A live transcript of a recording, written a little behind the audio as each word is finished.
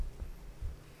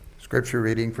Scripture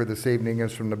reading for this evening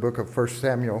is from the book of 1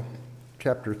 Samuel,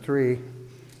 chapter 3,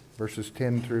 verses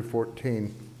 10 through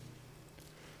 14.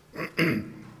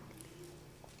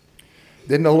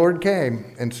 Then the Lord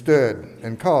came and stood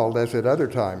and called as at other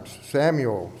times,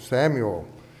 "Samuel, Samuel."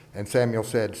 And Samuel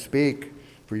said, "Speak,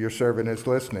 for your servant is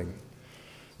listening."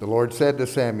 The Lord said to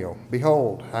Samuel,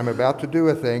 "Behold, I am about to do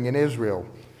a thing in Israel,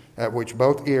 at which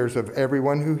both ears of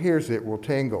everyone who hears it will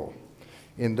tingle.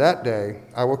 In that day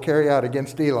I will carry out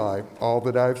against Eli all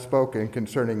that I have spoken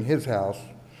concerning his house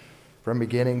from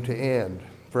beginning to end.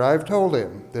 For I have told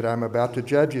him that I am about to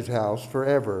judge his house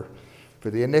forever for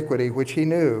the iniquity which he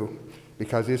knew,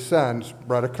 because his sons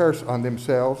brought a curse on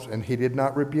themselves, and he did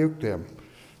not rebuke them.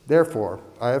 Therefore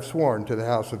I have sworn to the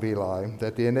house of Eli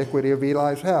that the iniquity of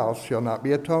Eli's house shall not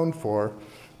be atoned for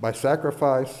by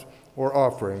sacrifice or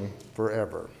offering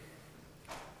forever."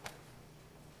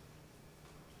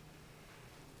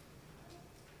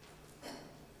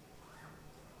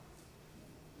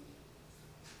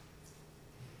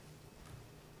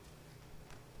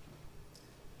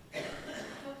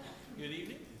 Good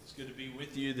evening. It's good to be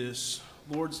with you this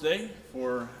Lord's Day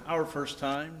for our first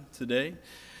time today.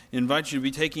 I invite you to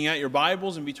be taking out your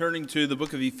Bibles and be turning to the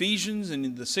book of Ephesians and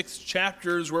in the 6th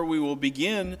chapters, where we will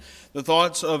begin the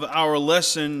thoughts of our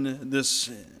lesson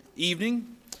this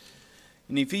evening.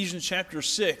 In Ephesians chapter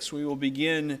 6, we will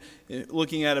begin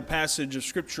looking at a passage of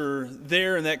Scripture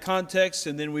there in that context,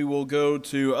 and then we will go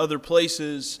to other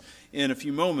places in a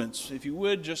few moments. If you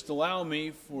would, just allow me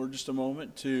for just a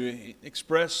moment to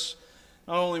express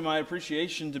not only my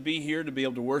appreciation to be here, to be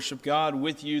able to worship God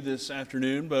with you this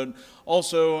afternoon, but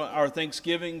also our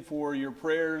thanksgiving for your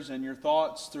prayers and your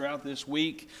thoughts throughout this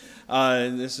week.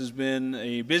 This has been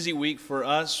a busy week for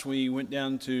us. We went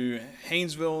down to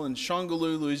Haynesville and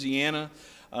Shongaloo, Louisiana.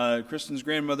 Kristen's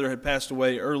grandmother had passed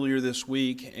away earlier this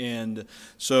week, and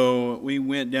so we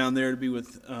went down there to be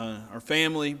with our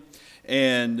family,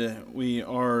 and we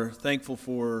are thankful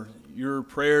for your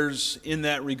prayers in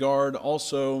that regard.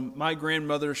 Also, my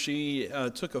grandmother, she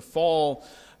took a fall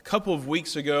a couple of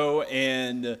weeks ago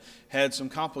and had some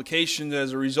complications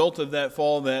as a result of that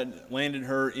fall that landed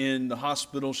her in the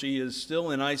hospital. She is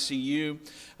still in ICU,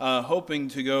 hoping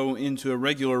to go into a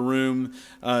regular room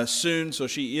soon. So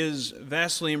she is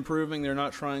vastly improving. They're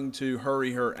not trying to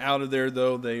hurry her out of there,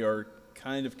 though. They are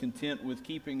kind of content with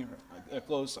keeping a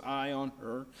close eye on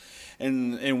her,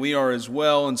 and we are as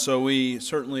well. And so we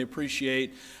certainly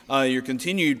appreciate your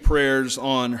continued prayers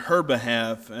on her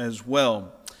behalf as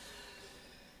well.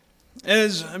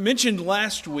 As I mentioned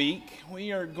last week,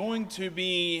 we are going to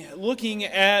be looking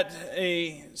at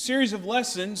a series of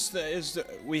lessons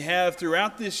that we have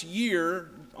throughout this year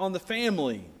on the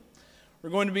family.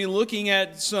 We're going to be looking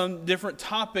at some different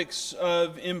topics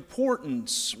of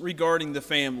importance regarding the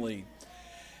family.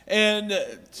 And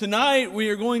tonight we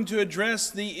are going to address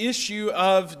the issue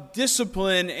of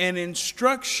discipline and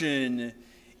instruction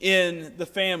in the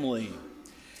family.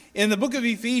 In the book of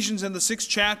Ephesians, in the 6th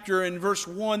chapter, in verse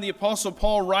 1, the Apostle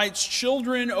Paul writes,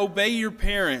 "Children, obey your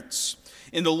parents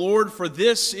in the Lord, for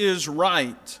this is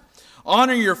right.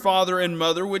 Honor your father and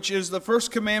mother, which is the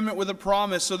first commandment with a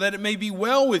promise, so that it may be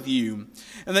well with you,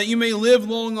 and that you may live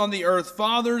long on the earth.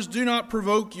 Fathers, do not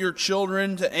provoke your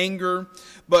children to anger,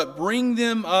 but bring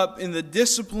them up in the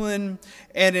discipline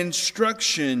and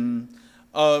instruction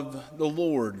of the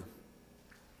Lord."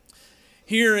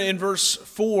 Here in verse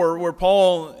 4, where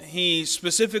Paul, he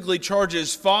specifically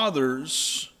charges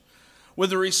fathers with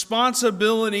the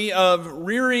responsibility of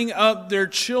rearing up their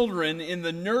children in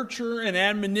the nurture and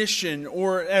admonition,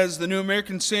 or as the New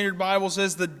American Standard Bible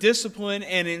says, the discipline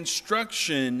and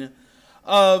instruction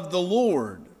of the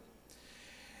Lord.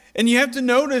 And you have to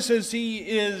notice, as he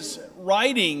is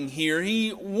writing here,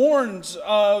 he warns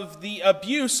of the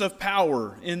abuse of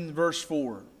power in verse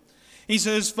 4. He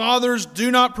says, "Fathers,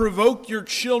 do not provoke your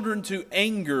children to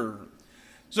anger."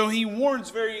 So he warns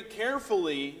very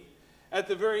carefully at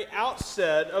the very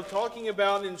outset of talking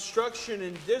about instruction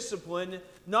and discipline,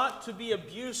 not to be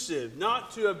abusive,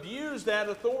 not to abuse that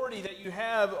authority that you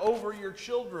have over your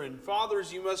children.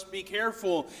 Fathers, you must be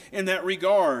careful in that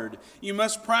regard. You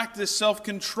must practice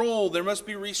self-control. There must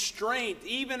be restraint.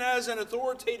 Even as an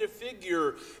authoritative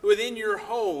figure within your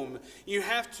home, you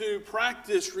have to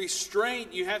practice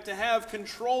restraint. You have to have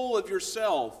control of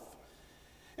yourself.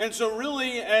 And so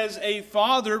really, as a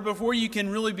father, before you can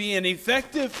really be an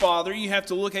effective father, you have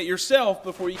to look at yourself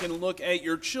before you can look at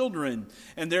your children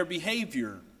and their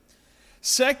behavior.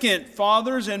 Second,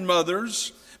 fathers and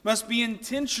mothers must be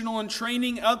intentional in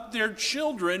training up their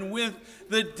children with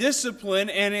the discipline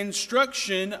and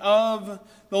instruction of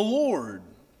the Lord.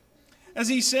 As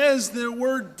he says, the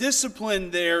word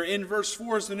discipline there in verse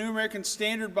 4, as the New American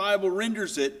Standard Bible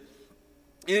renders it,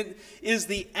 it is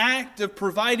the act of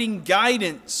providing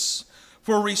guidance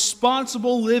for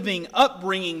responsible living,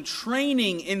 upbringing,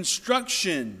 training,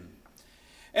 instruction.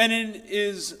 And it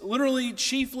is literally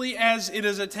chiefly as it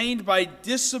is attained by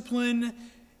discipline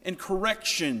and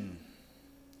correction.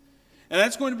 And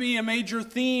that's going to be a major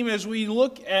theme as we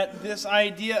look at this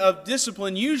idea of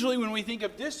discipline. Usually when we think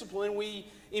of discipline, we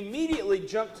immediately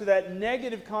jump to that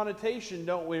negative connotation,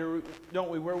 don't we?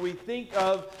 Where we think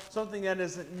of something that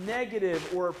is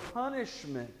negative or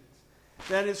punishment,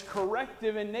 that is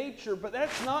corrective in nature. But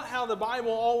that's not how the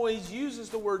Bible always uses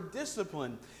the word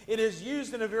discipline. It is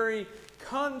used in a very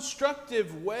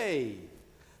constructive way,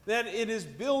 that it is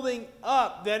building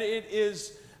up, that it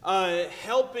is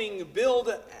helping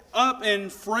build up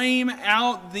and frame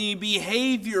out the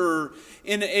behavior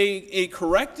in a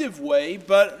corrective way,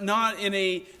 but not in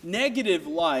a negative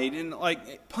light, in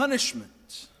like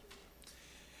punishment.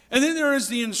 And then there is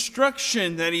the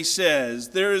instruction that he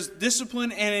says. There is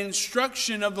discipline and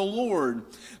instruction of the Lord.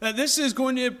 That this is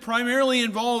going to primarily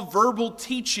involve verbal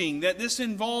teaching. That this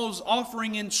involves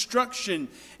offering instruction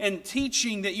and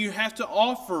teaching that you have to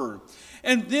offer.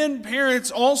 And then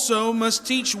parents also must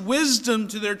teach wisdom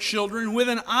to their children with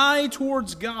an eye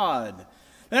towards God.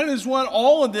 That is what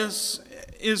all of this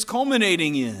is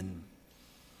culminating in.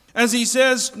 As he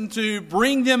says, to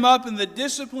bring them up in the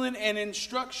discipline and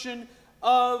instruction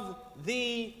of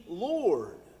the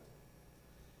Lord.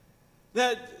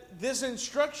 That this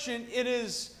instruction, it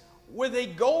is with a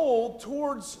goal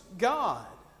towards God.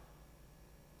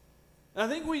 And I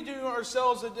think we do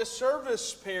ourselves a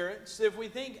disservice, parents, if we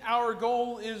think our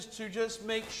goal is to just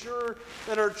make sure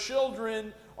that our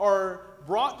children are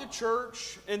brought to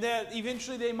church and that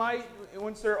eventually they might,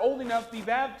 once they're old enough, be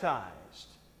baptized.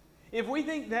 If we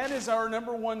think that is our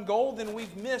number one goal, then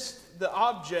we've missed the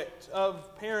object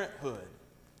of parenthood.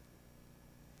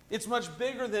 It's much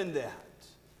bigger than that.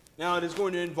 Now, it is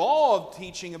going to involve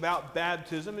teaching about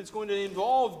baptism. It's going to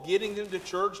involve getting them to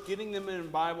church, getting them in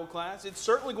Bible class. It's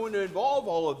certainly going to involve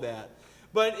all of that.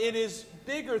 But it is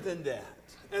bigger than that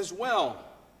as well.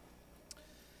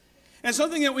 And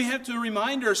something that we have to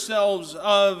remind ourselves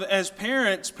of as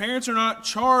parents, parents are not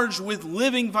charged with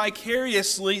living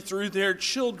vicariously through their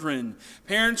children.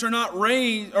 Parents are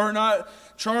not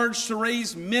charged to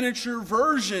raise miniature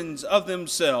versions of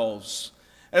themselves.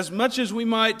 As much as we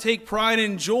might take pride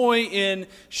and joy in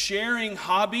sharing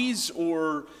hobbies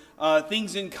or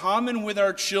things in common with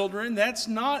our children, that's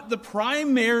not the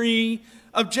primary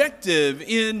objective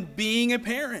in being a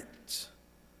parent.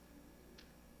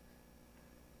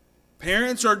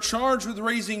 Parents are charged with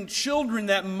raising children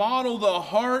that model the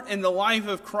heart and the life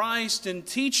of Christ and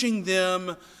teaching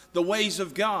them the ways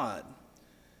of God.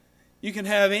 You can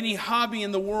have any hobby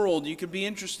in the world. You could be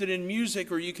interested in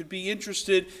music or you could be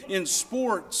interested in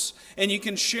sports. And you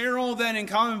can share all that in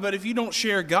common, but if you don't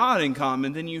share God in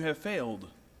common, then you have failed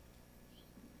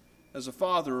as a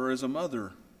father or as a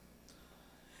mother.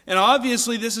 And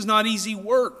obviously this is not easy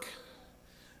work.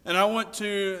 And I want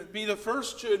to be the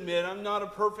first to admit I'm not a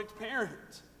perfect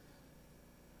parent.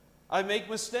 I make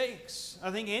mistakes.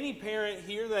 I think any parent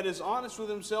here that is honest with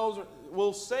themselves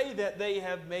will say that they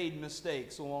have made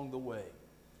mistakes along the way.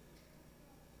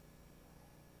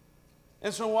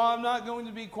 And so while I'm not going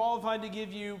to be qualified to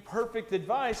give you perfect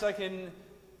advice, I can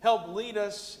help lead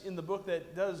us in the book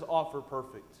that does offer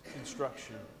perfect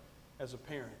instruction as a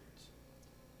parent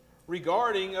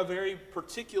regarding a very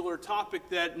particular topic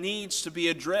that needs to be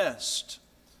addressed.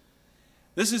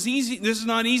 This is easy. This is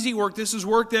not easy work. This is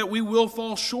work that we will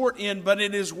fall short in, but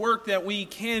it is work that we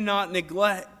cannot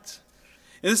neglect.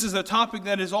 And this is a topic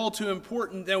that is all too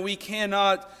important that we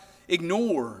cannot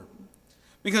ignore,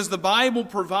 because the Bible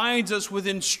provides us with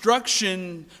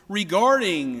instruction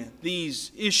regarding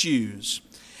these issues.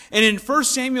 And in 1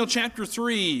 Samuel chapter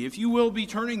 3, if you will be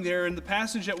turning there in the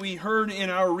passage that we heard in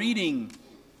our reading,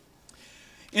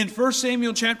 in 1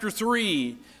 Samuel chapter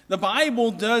 3, the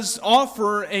Bible does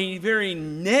offer a very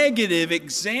negative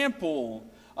example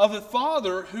of a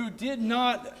father who did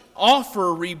not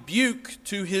offer rebuke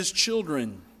to his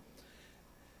children.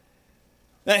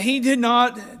 That he did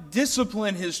not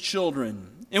discipline his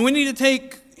children. And we need to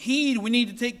take heed, we need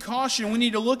to take caution, we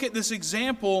need to look at this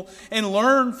example and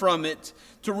learn from it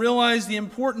to realize the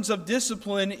importance of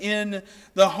discipline in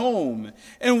the home.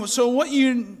 And so what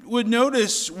you would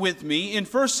notice with me in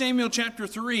 1 Samuel chapter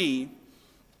 3,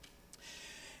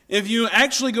 if you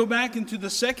actually go back into the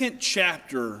second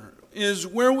chapter, is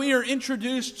where we are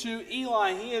introduced to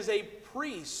Eli. He is a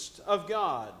priest of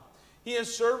God. He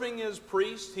is serving as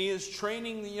priest. He is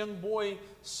training the young boy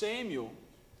Samuel.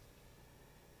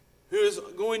 who is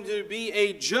going to be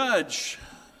a judge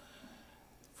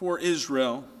for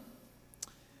Israel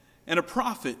and a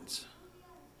prophet.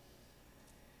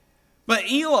 But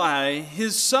Eli,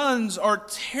 his sons, are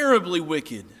terribly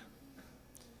wicked.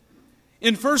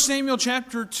 In 1 Samuel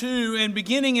chapter 2 and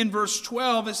beginning in verse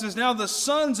 12, it says, "Now the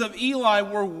sons of Eli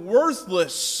were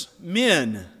worthless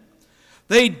men.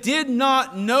 They did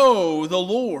not know the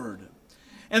Lord,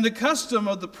 and the custom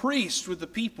of the priest with the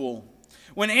people.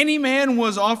 When any man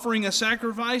was offering a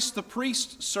sacrifice, the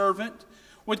priest's servant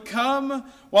would come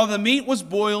while the meat was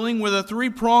boiling with a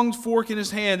three-pronged fork in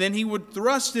his hand. Then he would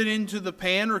thrust it into the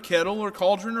pan or kettle or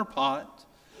cauldron or pot.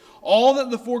 All that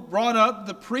the fork brought up,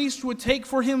 the priest would take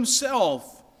for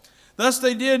himself. Thus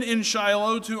they did in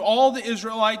Shiloh to all the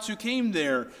Israelites who came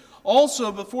there.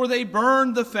 Also, before they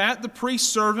burned the fat, the priest's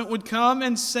servant would come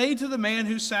and say to the man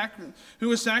who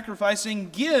was sacrificing,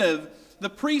 'Give the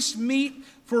priest meat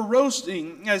for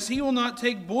roasting, as he will not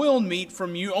take boiled meat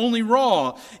from you, only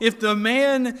raw.' If the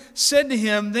man said to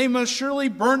him, 'They must surely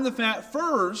burn the fat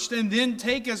first, and then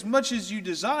take as much as you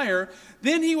desire,'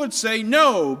 then he would say,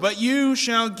 'No, but you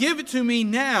shall give it to me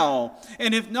now,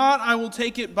 and if not, I will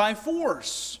take it by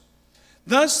force.'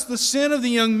 Thus the sin of the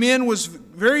young men was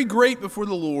very great before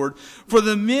the Lord, for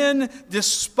the men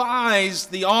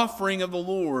despised the offering of the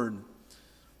Lord."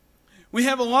 We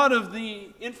have a lot of the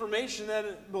information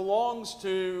that belongs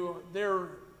to their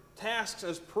tasks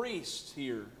as priests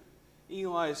here,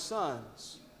 Eli's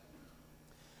sons.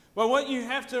 But what you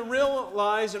have to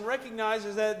realize and recognize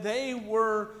is that they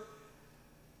were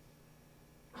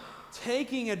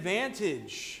taking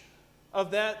advantage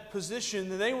of that position,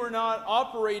 that they were not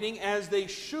operating as they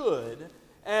should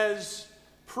as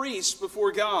priests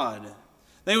before God.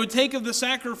 They would take of the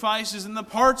sacrifices and the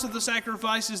parts of the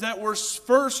sacrifices that were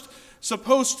first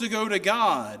supposed to go to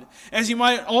God. As you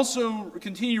might also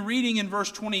continue reading in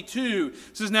verse 22,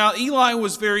 it says, "Now Eli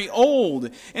was very old,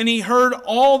 and he heard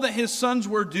all that his sons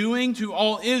were doing to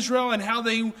all Israel, and how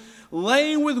they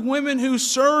lay with women who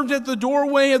served at the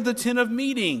doorway of the tent of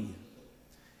meeting."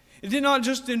 It did not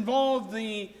just involve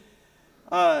the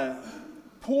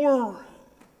poor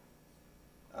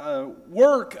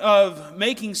work of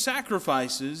making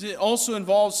sacrifices. It also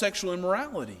involved sexual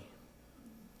immorality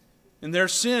and their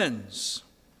sins.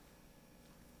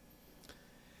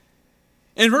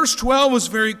 And verse 12 was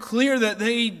very clear that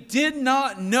they did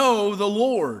not know the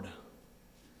Lord.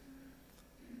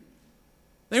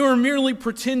 They were merely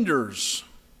pretenders.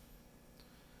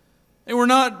 They were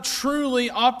not truly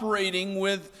operating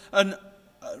with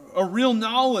a real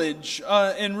knowledge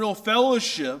and real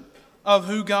fellowship of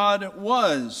who God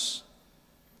was.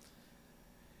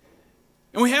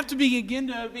 And we have to begin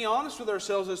to be honest with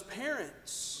ourselves as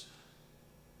parents.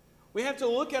 We have to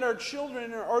look at our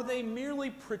children. Are they merely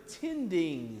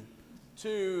pretending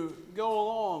to go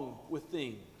along with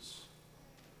things?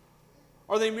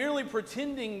 Are they merely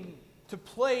pretending to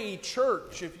play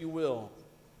church, if you will?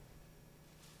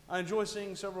 I enjoy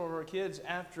seeing several of our kids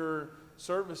after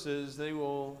services. They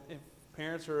will, if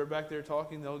parents are back there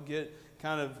talking, they'll get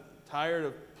kind of tired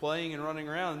of playing and running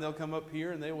around, and they'll come up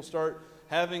here and they will start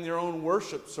having their own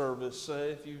worship service.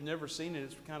 If you've never seen it,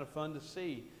 it's kind of fun to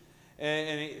see.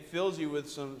 And it fills you with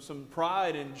some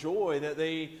pride and joy that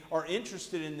they are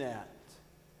interested in that.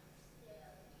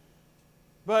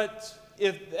 But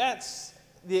if that's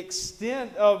the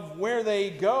extent of where they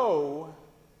go,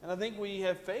 and I think we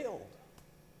have failed.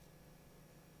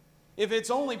 If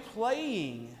it's only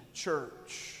playing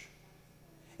church,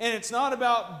 and it's not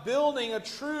about building a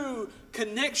true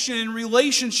connection and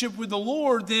relationship with the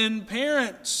Lord, then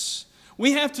parents,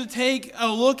 we have to take a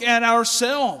look at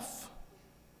ourselves.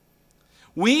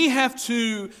 We have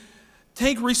to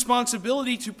take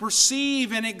responsibility to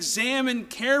perceive and examine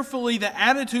carefully the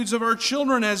attitudes of our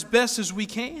children as best as we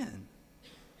can.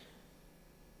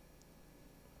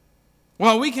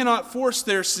 While we cannot force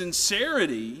their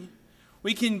sincerity,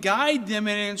 we can guide them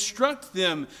and instruct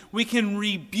them. We can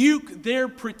rebuke their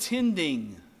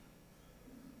pretending.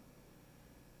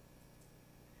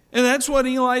 And that's what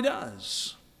Eli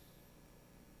does.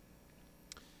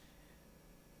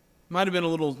 Might have been a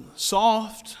little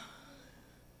soft.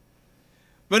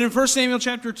 But in 1 Samuel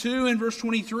chapter 2 and verse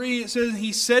 23, it says,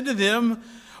 "He said to them,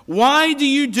 'Why do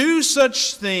you do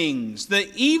such things?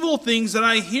 The evil things that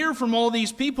I hear from all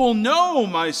these people, no,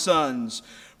 my sons.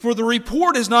 For the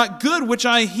report is not good which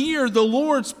I hear the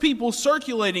Lord's people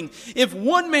circulating. If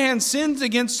one man sins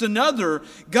against another,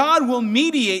 God will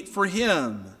mediate for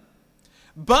him.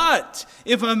 But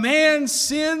if a man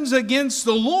sins against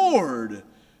the Lord,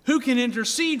 who can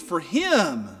intercede for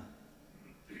him?'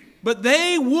 But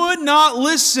they would not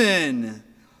listen.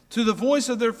 to the voice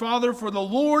of their father, for the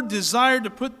Lord desired to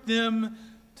put them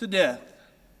to death.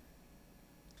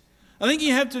 I think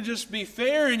you have to just be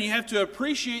fair and you have to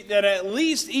appreciate that at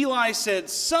least Eli said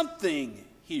something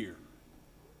here.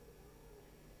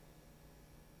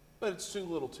 But it's too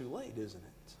little too late, isn't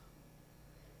it?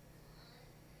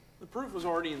 The proof was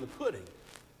already in the pudding.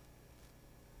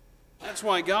 That's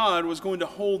why God was going to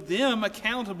hold them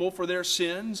accountable for their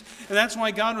sins, and that's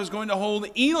why God was going to hold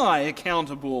Eli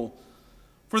accountable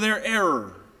for their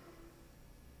error.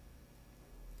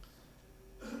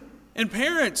 And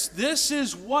parents, this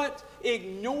is what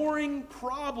ignoring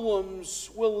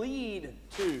problems will lead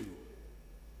to.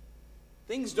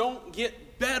 Things don't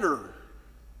get better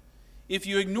if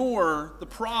you ignore the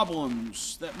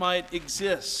problems that might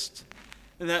exist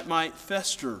and that might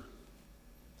fester.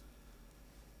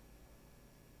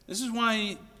 This is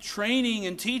why training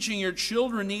and teaching your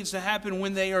children needs to happen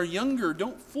when they are younger.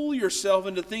 Don't fool yourself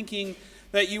into thinking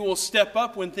that you will step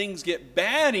up when things get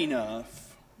bad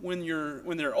enough when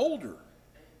they're older.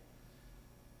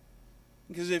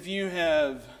 Because if you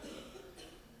have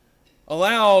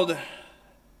allowed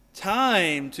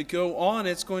time to go on,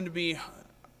 it's going to be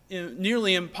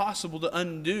nearly impossible to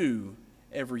undo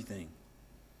everything.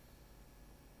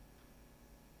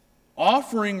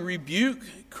 Offering rebuke,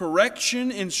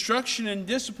 correction, instruction, and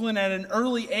discipline at an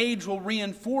early age will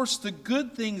reinforce the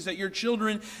good things that your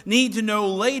children need to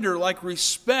know later, like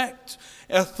respect,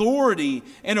 authority,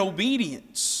 and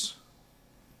obedience.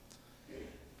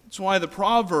 That's why the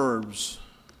Proverbs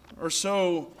are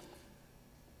so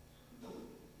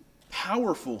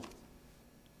powerful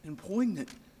and poignant.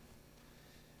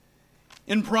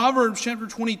 In Proverbs chapter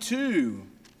 22,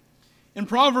 in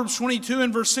Proverbs 22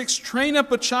 and verse 6, train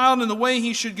up a child in the way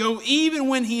he should go. Even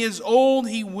when he is old,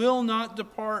 he will not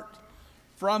depart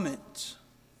from it.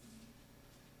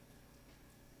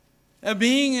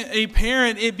 Being a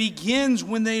parent, it begins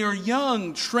when they are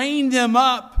young. Train them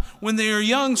up when they are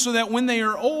young so that when they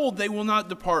are old, they will not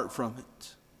depart from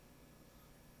it.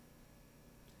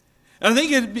 And I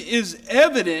think it is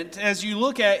evident as you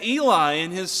look at Eli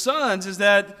and his sons is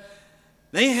that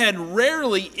they had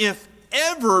rarely, if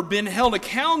ever, been held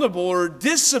accountable or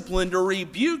disciplined or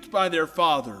rebuked by their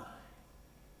father.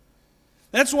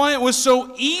 That's why it was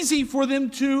so easy for them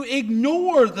to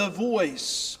ignore the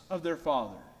voice of their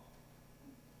father.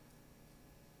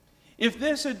 If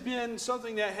this had been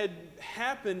something that had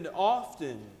happened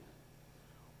often,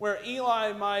 where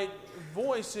Eli might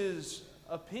voice his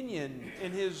opinion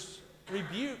and his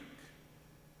rebuke,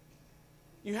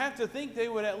 you have to think they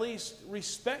would at least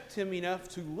respect him enough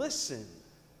to listen.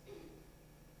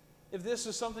 If this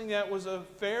is something that was a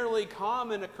fairly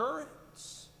common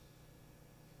occurrence.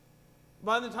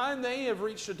 By the time they have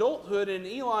reached adulthood and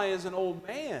Eli is an old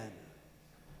man,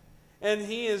 and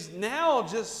he is now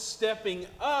just stepping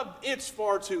up, it's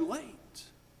far too late.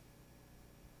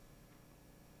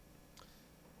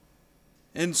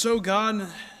 And so God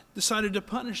decided to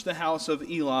punish the house of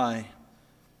Eli.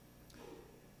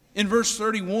 In verse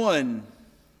 31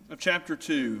 of chapter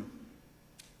 2,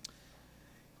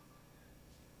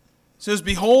 it says,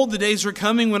 behold, the days are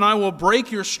coming when I will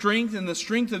break your strength and the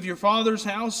strength of your father's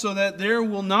house, so that there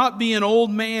will not be an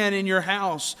old man in your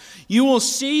house. You will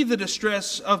see the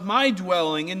distress of my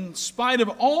dwelling in spite of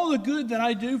all the good that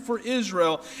I do for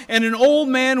Israel, and an old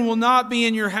man will not be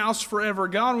in your house forever.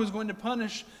 God was going to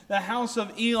punish the house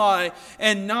of Eli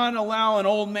and not allow an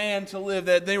old man to live,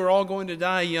 that they were all going to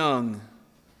die young.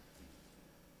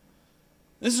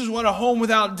 This is what a home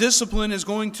without discipline is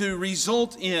going to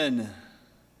result in.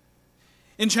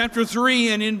 In chapter 3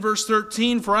 and in verse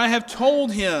 13, for I have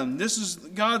told him, this is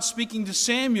God speaking to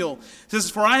Samuel, it says,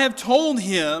 for I have told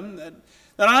him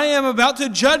that I am about to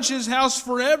judge his house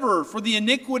forever for the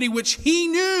iniquity which he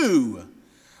knew,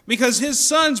 because his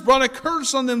sons brought a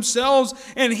curse on themselves,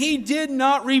 and he did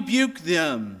not rebuke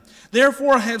them.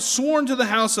 Therefore I have sworn to the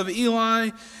house of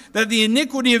Eli that the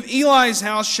iniquity of Eli's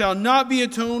house shall not be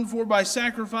atoned for by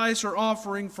sacrifice or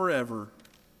offering forever.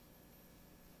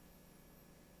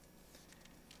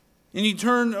 And you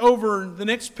turn over the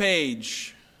next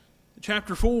page,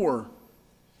 chapter 4.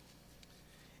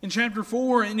 In chapter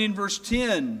 4 and in verse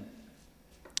 10,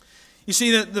 you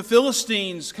see that the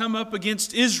Philistines come up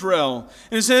against Israel.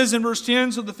 And it says in verse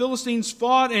 10, so the Philistines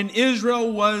fought and Israel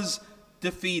was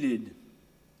defeated.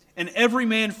 And every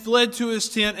man fled to his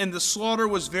tent, and the slaughter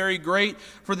was very great,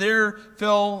 for there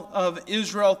fell of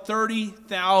Israel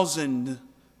 30,000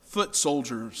 foot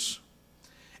soldiers.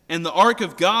 And the ark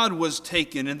of God was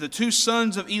taken, and the two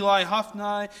sons of Eli,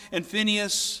 Hophni and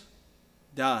Phinehas,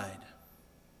 died.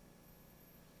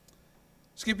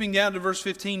 Skipping down to verse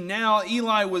 15, now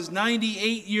Eli was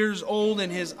 98 years old,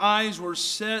 and his eyes were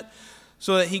set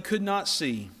so that he could not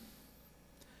see.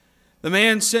 The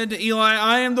man said to Eli,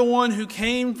 I am the one who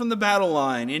came from the battle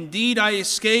line. Indeed, I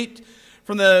escaped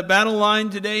from the battle line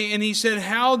today. And he said,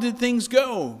 how did things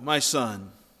go, my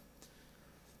son?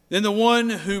 Then the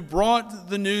one who brought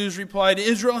the news replied,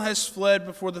 Israel has fled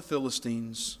before the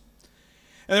Philistines.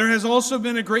 And there has also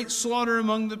been a great slaughter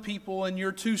among the people, and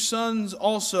your 2 sons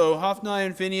also, Hophni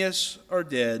and Phinehas, are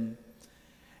dead,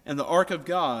 and the ark of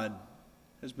God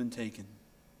has been taken.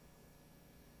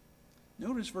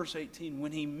 Notice verse 18.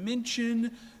 When he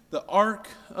mentioned the ark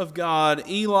of God,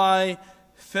 Eli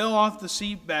fell off the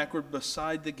seat backward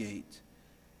beside the gate,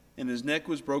 and his neck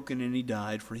was broken, and he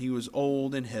died, for he was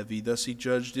old and heavy. Thus he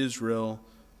judged Israel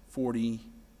 40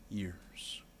 years.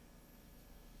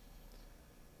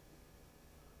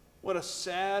 What a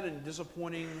sad and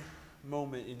disappointing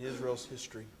moment in Israel's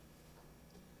history.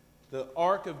 The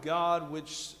ark of God,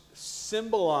 which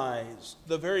symbolized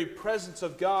the very presence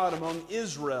of God among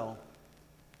Israel,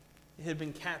 it had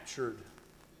been captured.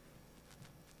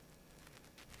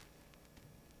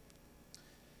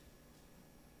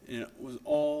 And it was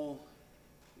all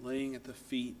laying at the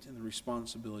feet and the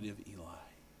responsibility of Eli.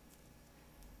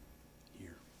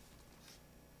 Here.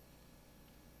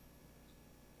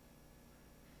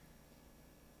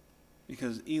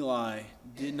 Because Eli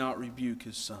did not rebuke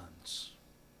his sons.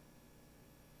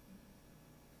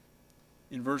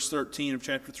 In verse 13 of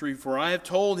chapter 3, for I have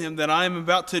told him that I am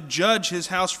about to judge his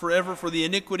house forever for the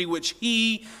iniquity which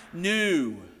he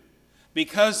knew,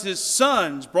 because his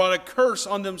sons brought a curse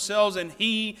on themselves, and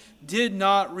he did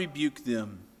not rebuke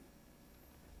them.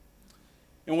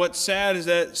 And what's sad is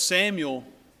that Samuel,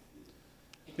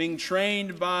 being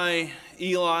trained by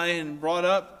Eli and brought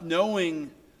up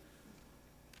knowing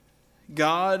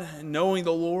God and knowing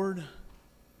the Lord,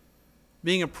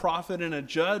 being a prophet and a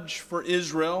judge for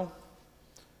Israel,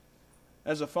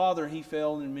 as a father, he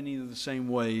failed in many of the same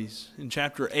ways. In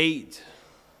chapter 8,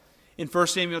 in 1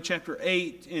 Samuel chapter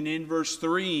 8 and in verse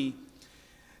 3,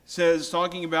 says,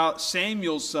 talking about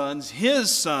Samuel's sons,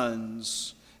 his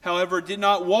sons, however, did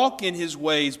not walk in his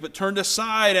ways, but turned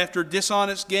aside after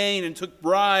dishonest gain and took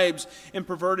bribes and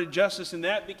perverted justice. And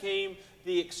that became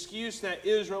the excuse that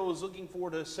Israel was looking for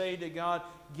to say to God,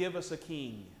 give us a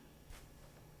king.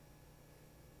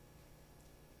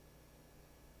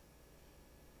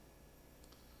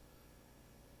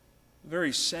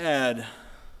 Very sad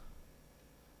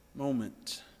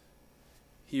moment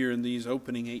here in these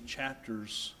opening 8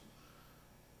 chapters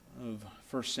of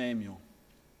 1 Samuel.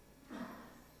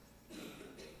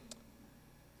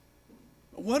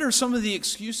 What are some of the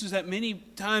excuses that many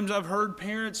times I've heard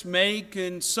parents make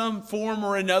in some form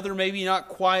or another, maybe not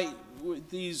quite with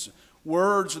these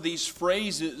words or these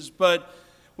phrases, but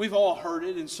we've all heard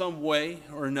it in some way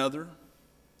or another.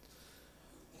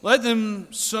 Let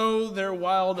them sow their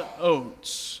wild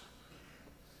oats.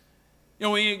 You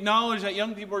know, we acknowledge that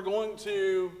young people are going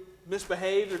to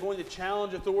misbehave, they're going to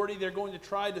challenge authority, they're going to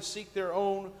try to seek their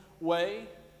own way.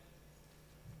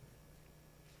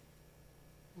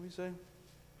 What do you say?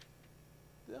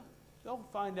 They'll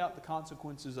find out the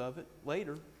consequences of it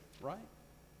later, right?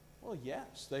 Well,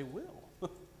 yes, they will.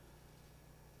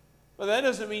 But that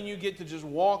doesn't mean you get to just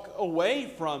walk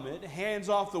away from it, hands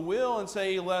off the wheel, and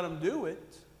say, let them do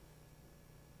it.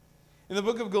 In the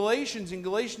book of Galatians, in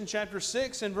Galatians chapter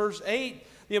 6 and verse 8,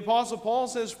 the Apostle Paul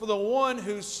says, for the one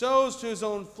who sows to his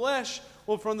own flesh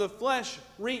will from the flesh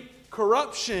reap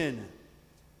corruption.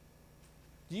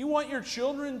 Do you want your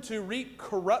children to reap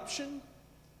corruption?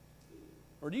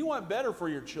 Or do you want better for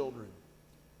your children?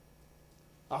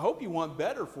 I hope you want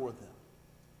better for them.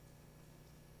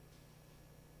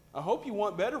 I hope you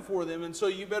want better for them, and so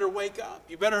you better wake up.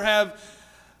 You better have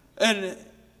an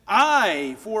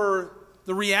eye for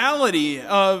the reality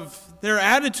of their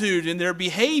attitude and their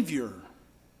behavior.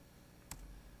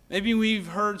 Maybe we've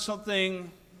heard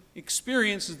something,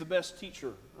 experience is the best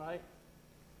teacher, right?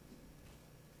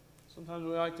 Sometimes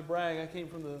we like to brag, I came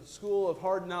from the school of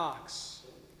hard knocks,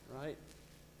 right?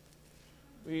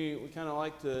 We kind of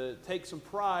like to take some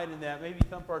pride in that, maybe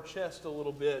thump our chest a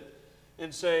little bit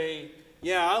and say,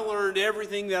 yeah, I learned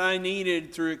everything that I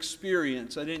needed through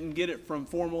experience. I didn't get it from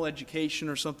formal education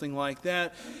or something like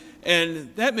that.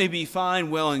 And that may be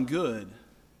fine, well, and good.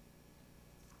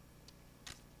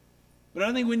 But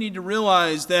I think we need to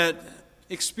realize that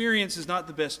experience is not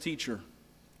the best teacher,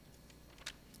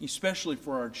 especially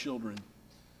for our children.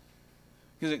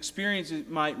 Because experience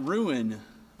might ruin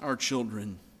our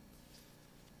children.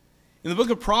 In the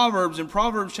book of Proverbs, in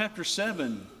Proverbs chapter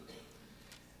 7,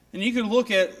 and you can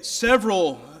look at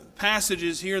several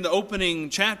passages here in the opening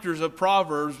chapters of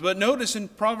Proverbs. But notice in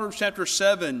Proverbs chapter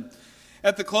 7,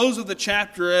 at the close of the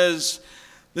chapter, as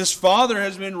this father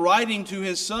has been writing to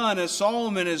his son, as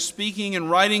Solomon is speaking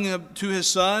and writing to his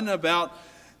son about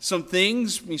some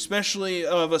things, especially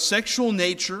of a sexual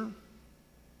nature.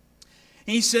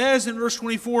 He says in verse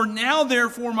 24, "Now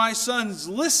therefore, my sons,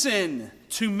 listen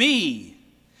to me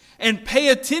and pay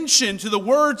attention to the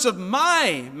words of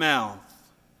my mouth.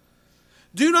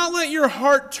 Do not let your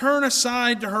heart turn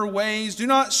aside to her ways. Do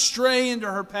not stray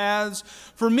into her paths.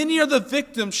 For many are the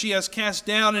victims she has cast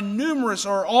down, and numerous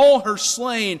are all her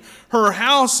slain. Her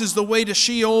house is the way to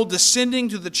Sheol, descending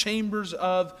to the chambers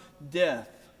of death."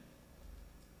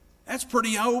 That's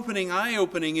pretty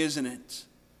eye-opening, isn't it?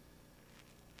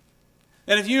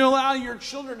 And if you allow your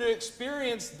children to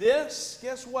experience this,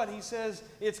 guess what? He says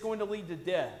it's going to lead to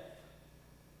death.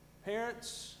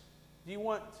 Parents, do you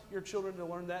want your children to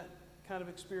learn that kind of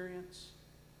experience?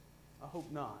 I hope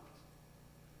not.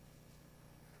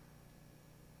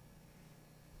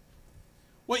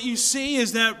 What you see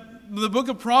is that the book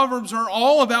of Proverbs are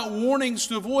all about warnings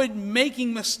to avoid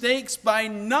making mistakes by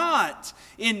not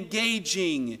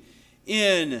engaging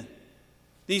in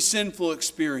these sinful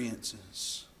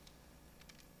experiences.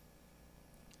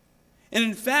 And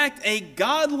in fact, a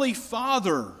godly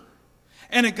father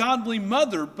and a godly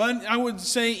mother, but I would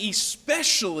say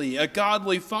especially a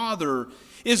godly father,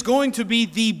 is going to be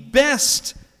the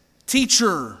best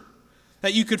teacher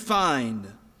that you could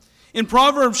find. In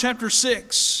Proverbs chapter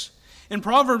 6 and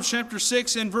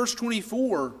verse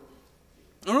 24,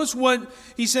 notice what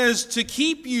he says: "To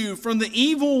keep you from the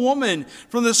evil woman,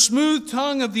 from the smooth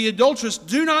tongue of the adulteress,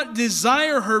 do not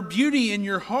desire her beauty in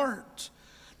your heart,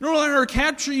 nor let her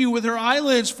capture you with her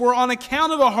eyelids. For on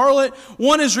account of a harlot,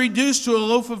 one is reduced to a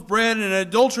loaf of bread, and an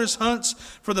adulteress hunts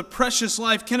for the precious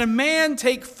life. Can a man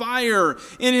take fire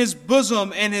in his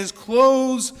bosom and his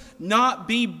clothes not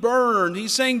be burned?"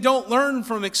 He's saying, don't learn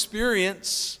from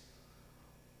experience.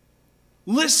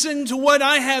 Listen to what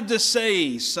I have to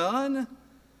say, son.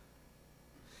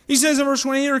 He says in verse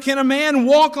 28, "Or can a man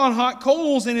walk on hot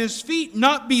coals and his feet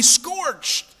not be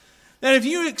scorched?" That if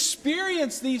you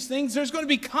experience these things, there's going to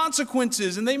be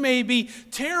consequences, and they may be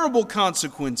terrible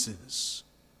consequences.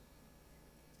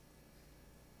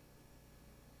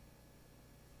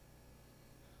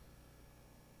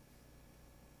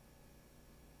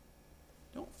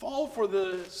 Don't fall for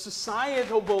the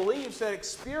societal beliefs that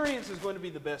experience is going to be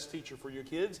the best teacher for your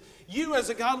kids. You, as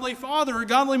a godly father or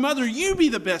godly mother, you be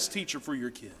the best teacher for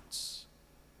your kids.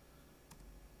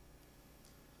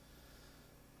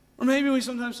 Or maybe we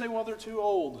sometimes say, well, they're too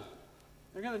old.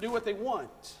 They're going to do what they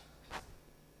want.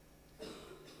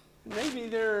 Maybe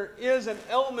there is an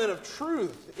element of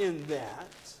truth in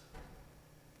that.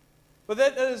 But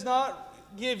that does not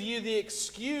give you the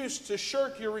excuse to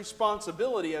shirk your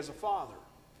responsibility as a father.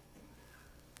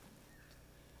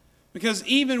 Because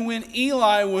even when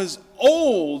Eli was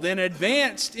old and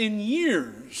advanced in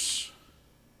years,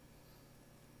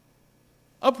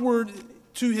 upward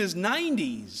to his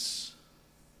 90s,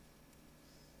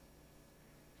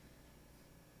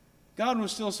 God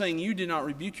was still saying, you did not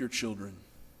rebuke your children.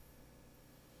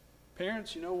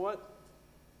 Parents, you know what?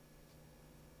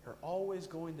 You're always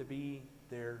going to be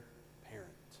their parent.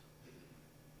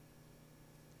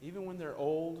 Even when they're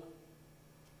old,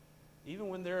 even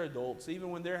when they're adults, even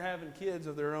when they're having kids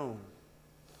of their own.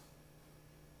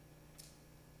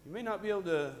 You may not be able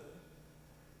to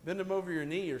bend them over your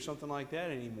knee or something like that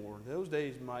anymore. Those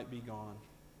days might be gone.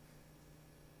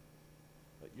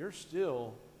 But you're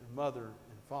still your mother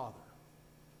and father.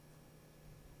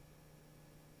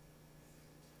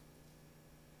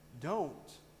 Don't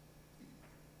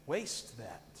waste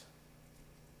that.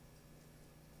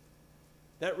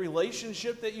 That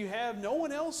relationship that you have, no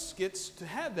one else gets to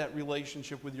have that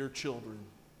relationship with your children.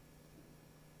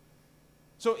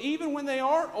 So even when they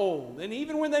are old, and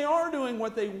even when they are doing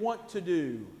what they want to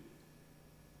do,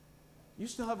 you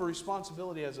still have a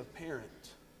responsibility as a parent,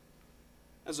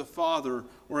 as a father,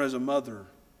 or as a mother.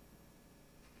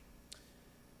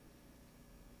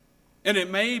 And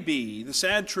it may be, the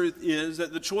sad truth is,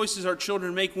 that the choices our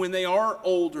children make when they are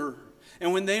older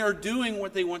and when they are doing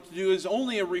what they want to do is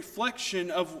only a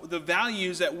reflection of the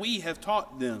values that we have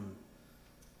taught them.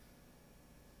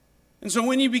 And so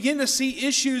when you begin to see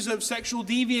issues of sexual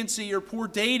deviancy or poor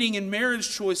dating and marriage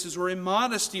choices or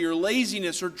immodesty or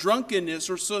laziness or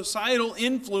drunkenness or societal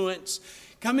influence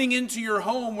coming into your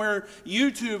home where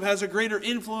YouTube has a greater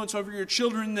influence over your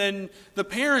children than the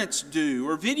parents do,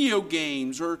 or video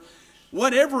games, or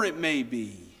whatever it may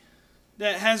be,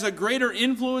 that has a greater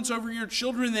influence over your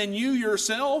children than you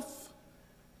yourself,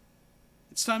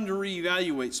 it's time to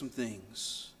reevaluate some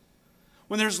things.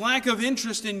 when there's lack of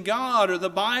interest in God or the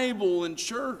Bible and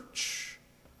church.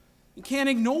 You can't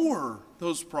ignore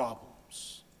those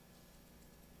problems.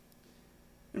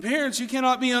 And parents, you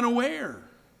cannot be unaware.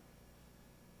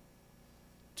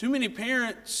 Too many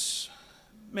parents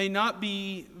may not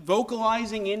be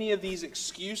vocalizing any of these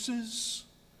excuses,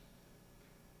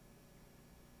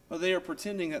 but they are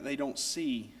pretending that they don't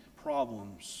see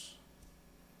problems,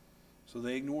 so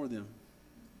they ignore them.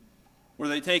 Or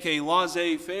they take a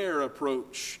laissez-faire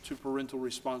approach to parental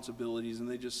responsibilities and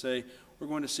they just say, we're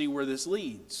going to see where this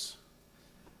leads.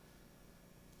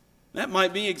 That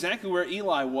might be exactly where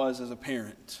Eli was as a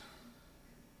parent.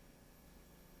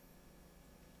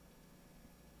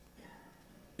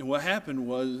 And what happened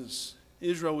was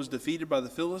Israel was defeated by the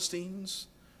Philistines.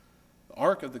 The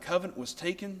Ark of the Covenant was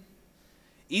taken.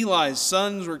 Eli's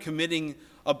sons were committing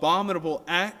abominable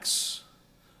acts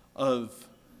of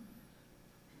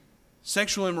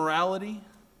sexual immorality,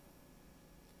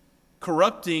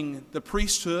 corrupting the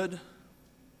priesthood.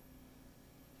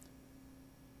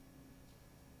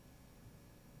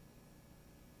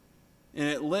 And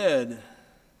it led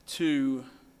to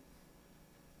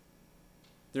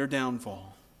their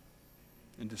downfall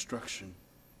and destruction.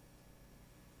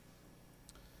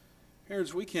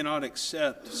 Parents, we cannot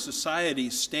accept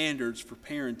society's standards for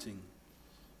parenting.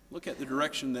 Look at the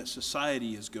direction that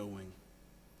society is going.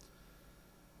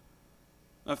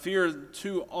 I fear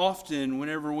too often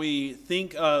whenever we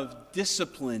think of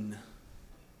discipline,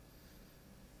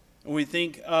 and we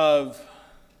think of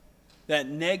that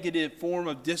negative form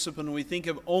of discipline, we think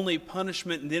of only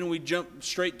punishment, and then we jump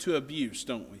straight to abuse,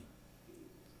 don't we?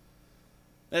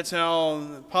 That's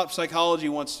how pop psychology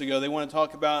wants to go. They want to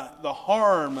talk about the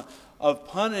harm of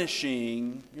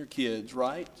punishing your kids,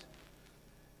 right?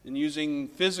 And using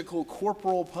physical,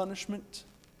 corporal punishment,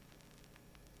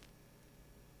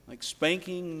 like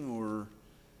spanking or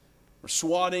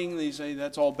swatting. They say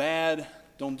that's all bad.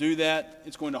 Don't do that.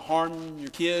 It's going to harm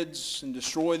your kids and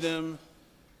destroy them.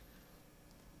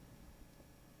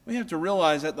 We have to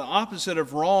realize that the opposite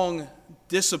of wrong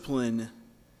discipline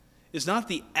is not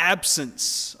the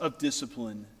absence of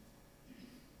discipline.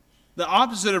 The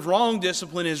opposite of wrong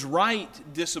discipline is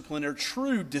right discipline or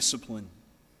true discipline.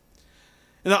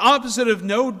 And the opposite of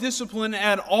no discipline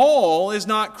at all is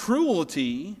not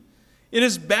cruelty. It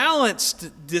is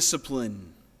balanced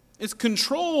discipline. It's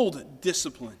controlled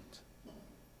discipline.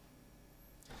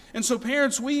 And so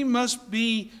parents, we must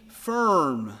be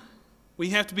firm.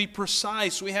 We have to be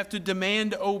precise. We have to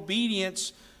demand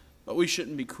obedience, but we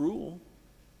shouldn't be cruel.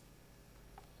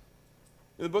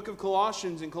 In the book of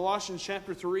Colossians, in Colossians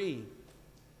chapter 3,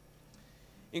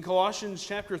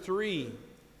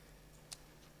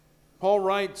 Paul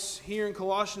writes here in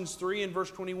Colossians 3 and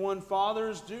verse 21,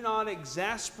 "Fathers, do not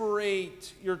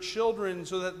exasperate your children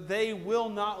so that they will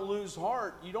not lose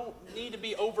heart." You don't need to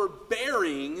be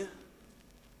overbearing.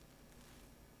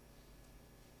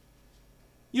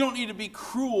 You don't need to be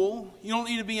cruel. You don't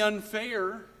need to be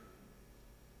unfair.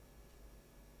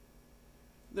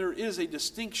 There is a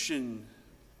distinction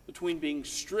between being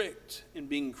strict and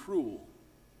being cruel.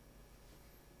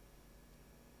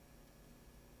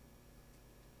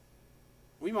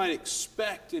 We might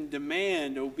expect and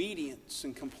demand obedience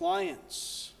and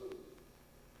compliance.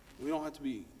 We don't have to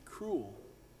be cruel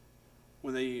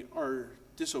when they are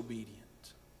disobedient.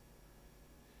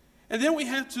 And then we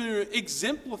have to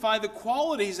exemplify the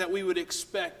qualities that we would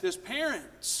expect as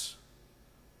parents.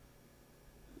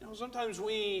 You know, sometimes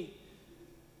we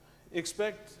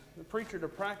expect the preacher to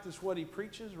practice what he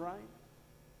preaches, right?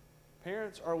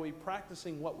 Parents, are we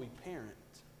practicing what we parent?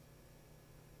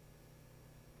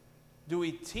 Do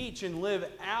we teach and live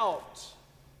out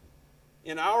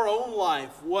in our own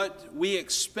life what we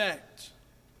expect?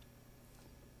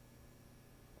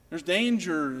 There's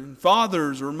danger in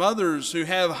fathers or mothers who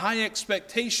have high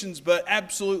expectations but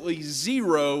absolutely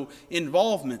zero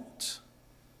involvement.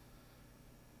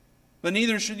 But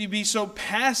neither should you be so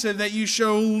passive that you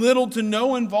show little to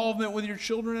no involvement with your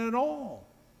children at all.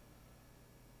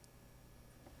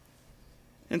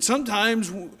 And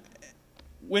sometimes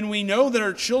when we know that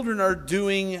our children are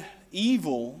doing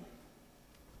evil,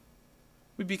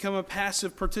 we become a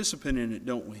passive participant in it,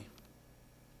 don't we?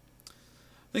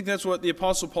 I think that's what the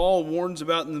Apostle Paul warns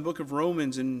about in the book of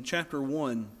Romans in chapter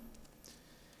 1.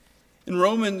 In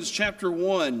Romans chapter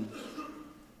 1,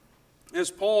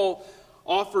 as Paul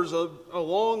offers a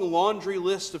long laundry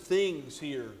list of things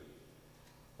here,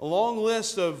 a long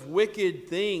list of wicked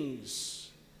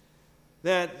things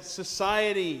that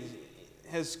society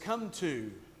has come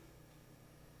to.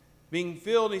 Being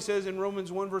filled, he says in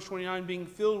Romans 1 verse 29, being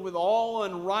filled with all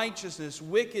unrighteousness,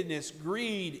 wickedness,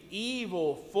 greed,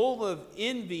 evil, full of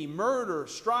envy, murder,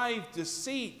 strife,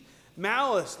 deceit,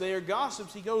 malice. They are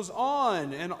gossips. He goes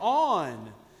on and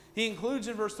on. He includes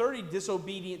in verse 30,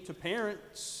 disobedient to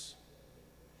parents.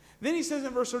 Then he says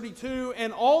in verse 32,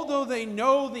 and although they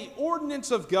know the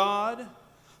ordinance of God,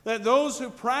 that those who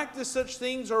practice such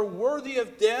things are worthy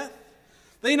of death,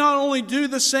 they not only do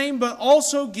the same, but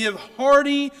also give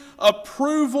hearty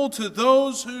approval to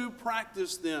those who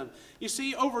practice them. You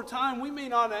see, over time, we may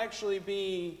not actually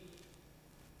be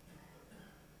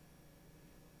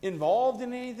involved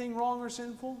in anything wrong or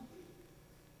sinful,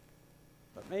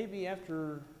 but maybe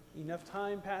after enough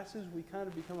time passes, we kind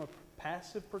of become a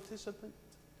passive participant,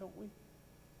 don't we?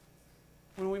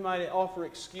 When we might offer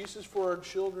excuses for our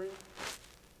children,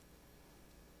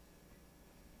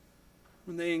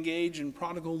 when they engage in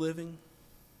prodigal living,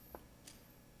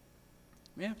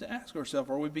 we have to ask ourselves,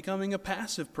 are we becoming a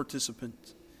passive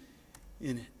participant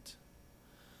in it?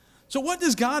 So what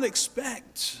does God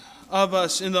expect of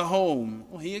us in the home?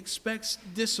 Well, He expects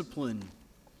discipline.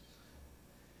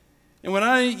 And when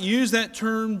I use that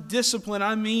term discipline,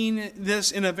 I mean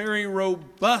this in a very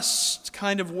robust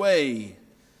kind of way.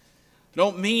 I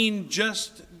don't mean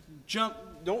just jump.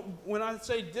 When I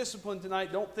say discipline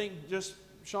tonight, don't think just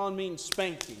Sean means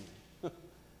spanking.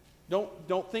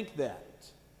 Don't think that.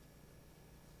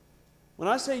 When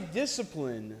I say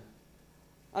discipline,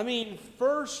 I mean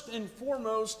first and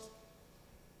foremost,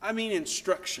 I mean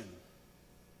instruction.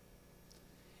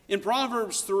 In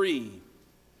Proverbs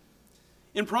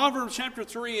chapter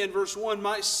 3 and verse 1,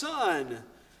 my son,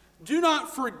 do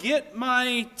not forget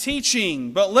my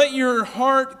teaching, but let your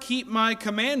heart keep my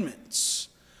commandments.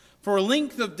 For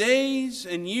length of days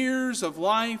and years of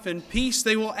life and peace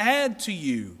they will add to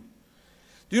you.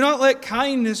 Do not let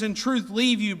kindness and truth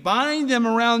leave you. Bind them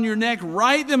around your neck.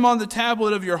 Write them on the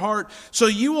tablet of your heart, so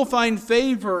you will find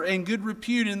favor and good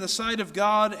repute in the sight of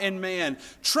God and man.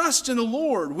 Trust in the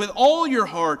Lord with all your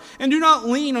heart, and do not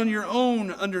lean on your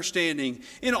own understanding.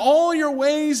 In all your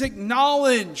ways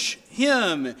acknowledge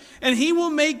Him, and He will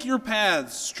make your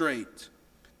paths straight.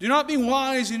 Do not be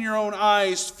wise in your own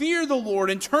eyes. Fear the Lord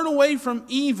and turn away from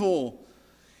evil.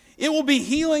 It will be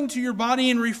healing to your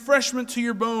body and refreshment to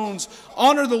your bones.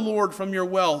 Honor the Lord from your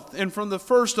wealth and from the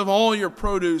first of all your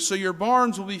produce, so your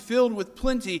barns will be filled with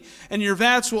plenty and your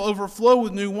vats will overflow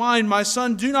with new wine. My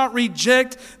son, do not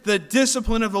reject the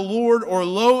discipline of the Lord or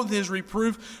loathe His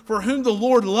reproof. For whom the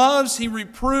Lord loves, He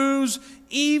reproves,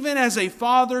 even as a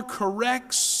father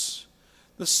corrects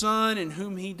the son in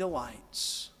whom He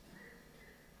delights.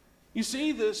 You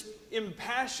see this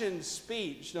impassioned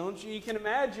speech, don't you? You can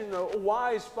imagine a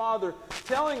wise father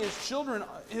telling his children,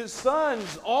 his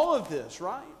sons, all of this,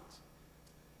 right?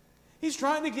 He's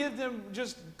trying to give them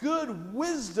just good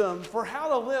wisdom for how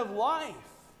to live life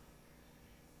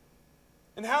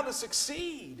and how to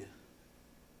succeed.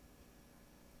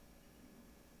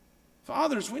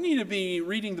 Fathers, we need to be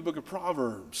reading the book of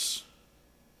Proverbs.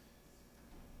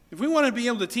 If we want to be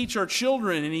able to teach our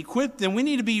children and equip them, we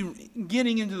need to be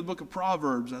getting into the book of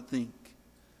Proverbs, I think.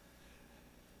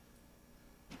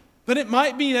 But it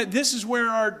might be that this is where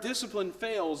our discipline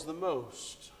fails the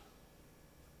most.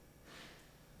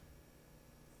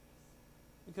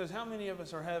 Because how many of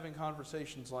us are having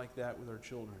conversations like that with our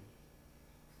children?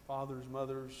 Fathers,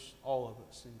 mothers, all of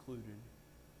us included.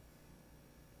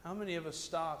 How many of us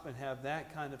stop and have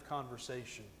that kind of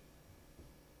conversation?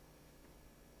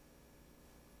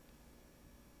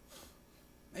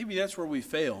 Maybe that's where we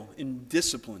fail in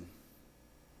discipline.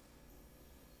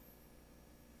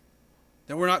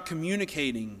 That we're not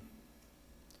communicating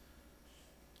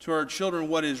to our children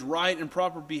what is right and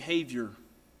proper behavior.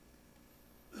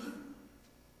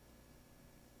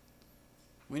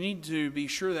 We need to be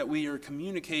sure that we are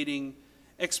communicating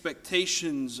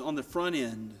expectations on the front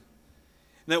end.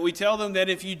 That we tell them that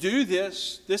if you do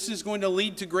this, this is going to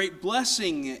lead to great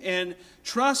blessing, and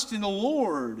trust in the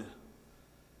Lord.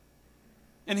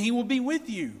 And He will be with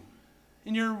you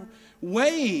in your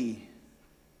way.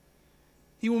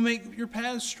 He will make your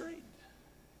paths straight,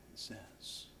 it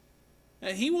says.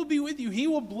 And He will be with you. He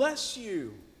will bless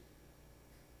you.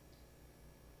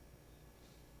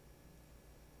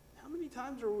 How many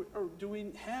times do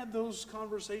we have those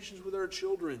conversations with our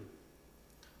children?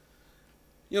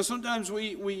 You know, sometimes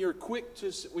we are quick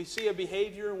to, we see a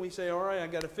behavior and we say, all right, I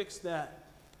got to fix that.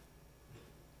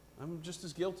 I'm just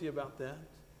as guilty about that.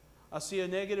 I see a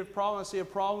negative problem, I see a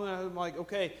problem, and I'm like,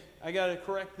 okay, I got to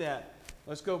correct that.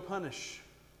 Let's go punish.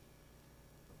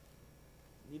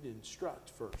 You need to instruct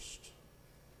first.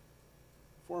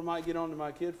 Before I might get on to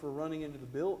my kid for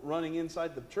running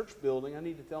inside the church building, I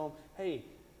need to tell them, hey,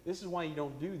 this is why you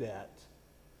don't do that.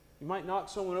 You might knock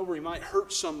someone over. You might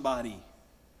hurt somebody.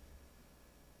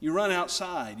 You run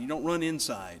outside. You don't run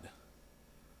inside.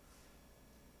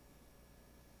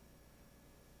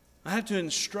 I have to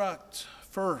instruct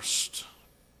first.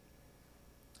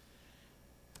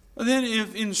 But then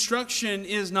if instruction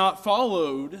is not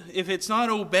followed, if it's not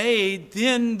obeyed,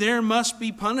 then there must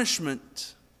be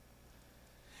punishment.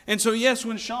 And so yes,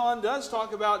 when Sean does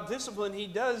talk about discipline, he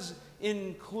does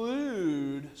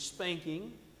include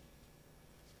spanking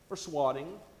or swatting.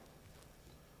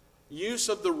 Use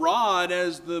of the rod,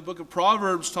 as the book of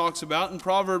Proverbs talks about in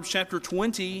Proverbs chapter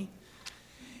 20.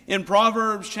 In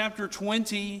Proverbs chapter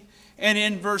 20 and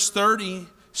in verse 30,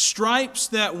 stripes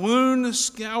that wound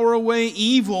scour away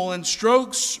evil, and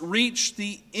strokes reach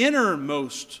the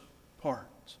innermost part.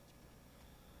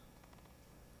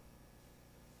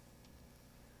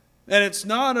 That it's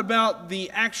not about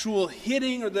the actual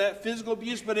hitting or that physical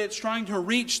abuse, but it's trying to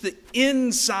reach the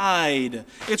inside.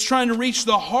 It's trying to reach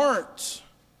the heart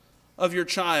of your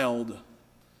child.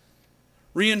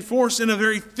 Reinforced in a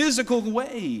very physical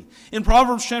way. In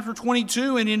Proverbs chapter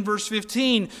 22 and in verse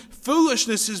 15,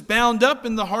 foolishness is bound up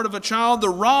in the heart of a child. The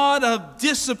rod of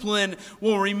discipline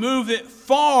will remove it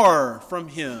far from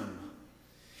him.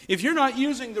 If you're not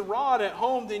using the rod at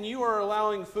home, then you are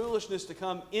allowing foolishness to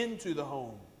come into the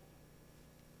home.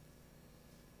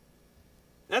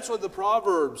 That's what the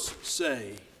Proverbs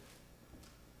say.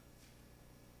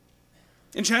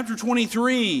 In chapter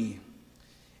 23,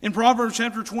 in Proverbs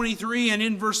chapter 23 and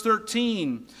in verse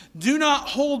 13, do not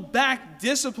hold back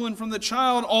discipline from the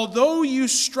child. Although you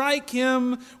strike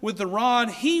him with the rod,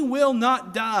 he will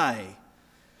not die.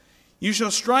 You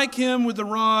shall strike him with the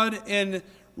rod and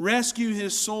rescue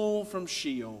his soul from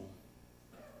Sheol.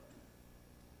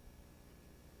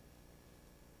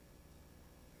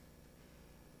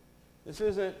 This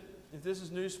isn't, if this is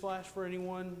newsflash for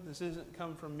anyone, this isn't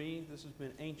come from me. This has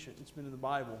been ancient. It's been in the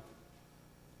Bible.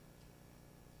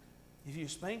 If you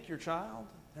spank your child,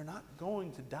 they're not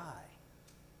going to die.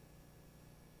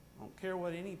 I don't care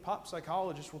what any pop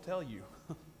psychologist will tell you.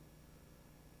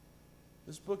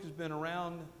 This book has been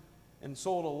around and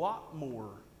sold a lot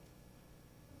more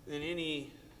than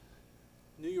any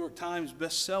New York Times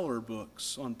bestseller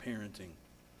books on parenting.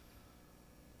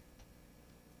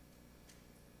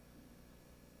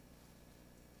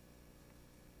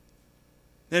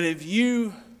 That if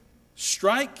you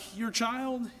strike your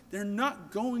child, they're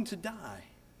not going to die.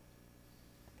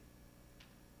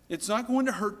 It's not going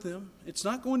to hurt them. It's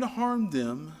not going to harm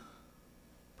them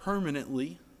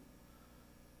permanently.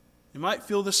 You might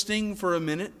feel the sting for a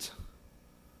minute.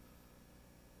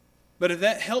 But if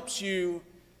that helps you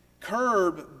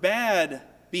curb bad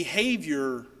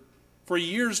behavior for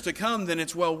years to come, then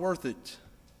it's well worth it.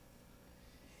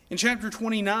 In chapter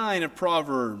 29 of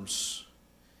Proverbs,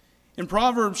 in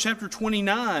Proverbs chapter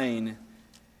 29,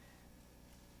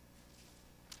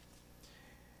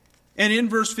 and in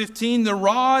verse 15, the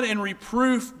rod and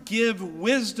reproof give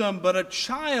wisdom, but a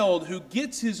child who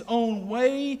gets his own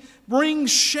way brings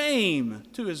shame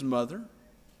to his mother.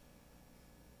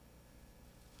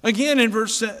 Again in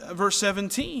verse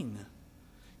 17,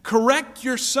 correct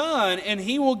your son, and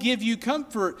he will give you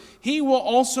comfort. He will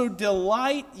also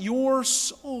delight your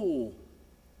soul.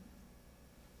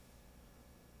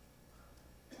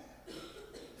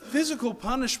 Physical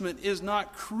punishment is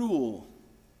not cruel.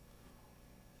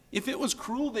 If it was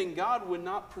cruel, then God would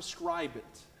not prescribe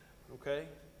it. Okay?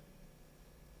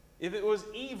 If it was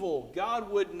evil, God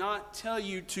would not tell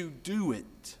you to do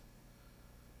it.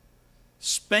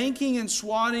 Spanking and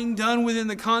swatting done within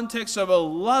the context of a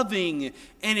loving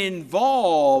and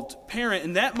involved parent,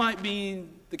 and that might be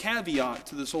the caveat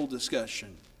to this whole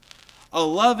discussion. A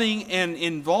loving and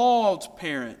involved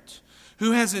parent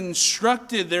who has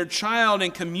instructed their child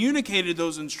and communicated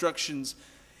those instructions,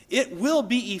 it will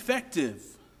be effective.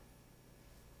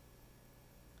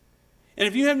 And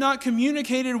if you have not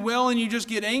communicated well and you just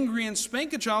get angry and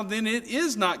spank a child, then it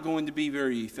is not going to be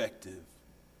very effective.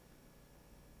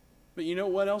 But you know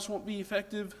what else won't be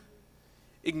effective?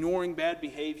 Ignoring bad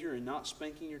behavior and not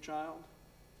spanking your child.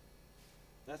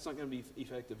 That's not going to be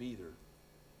effective either.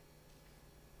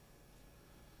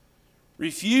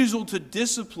 Refusal to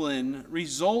discipline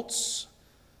results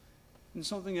in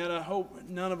something that I hope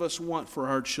none of us want for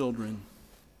our children.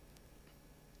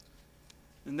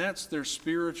 And that's their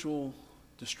spiritual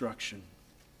destruction.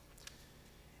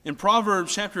 In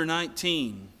Proverbs chapter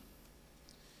 19,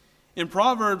 and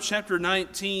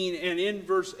in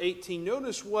verse 18,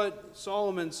 notice what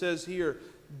Solomon says here.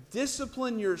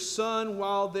 Discipline your son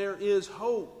while there is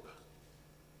hope.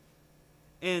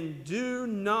 and do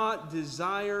not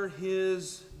desire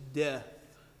his death.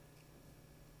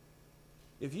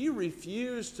 If you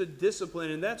refuse to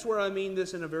discipline, and that's where I mean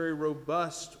this in a very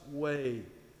robust way,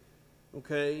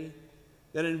 okay,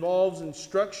 that involves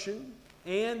instruction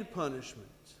and punishment.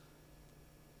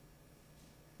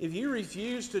 If you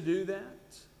refuse to do that,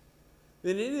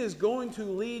 then it is going to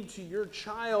lead to your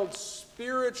child's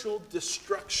spiritual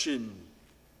destruction.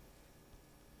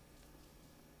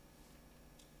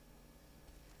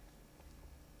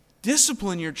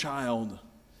 Discipline your child.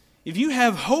 If you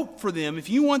have hope for them, if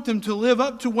you want them to live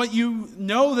up to what you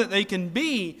know that they can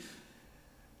be,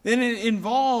 then it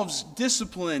involves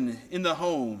discipline in the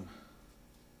home.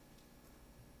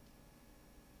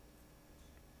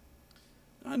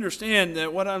 I understand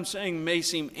that what I'm saying may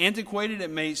seem antiquated, it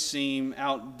may seem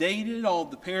outdated. All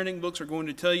the parenting books are going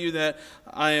to tell you that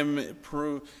I am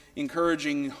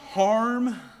encouraging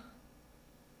harm.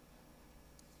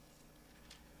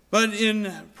 But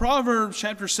in Proverbs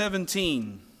chapter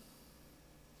 17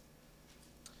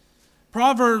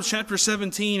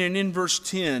 and in verse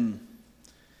 10,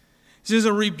 it says,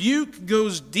 "A rebuke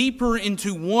goes deeper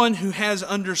into one who has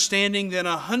understanding than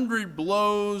 100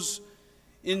 blows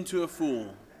into a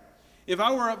fool." If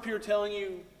I were up here telling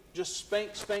you, just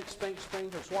spank, spank, spank,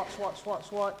 spank, or swat, swat, swat,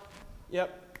 swat,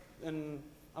 yep, and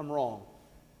I'm wrong.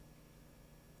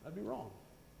 I'd be wrong.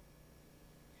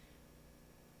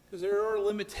 Because there are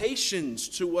limitations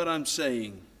to what I'm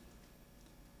saying.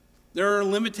 There are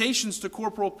limitations to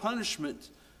corporal punishment.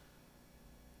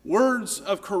 Words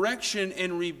of correction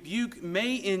and rebuke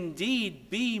may indeed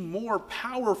be more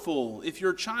powerful if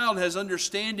your child has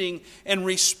understanding and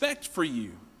respect for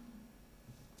you.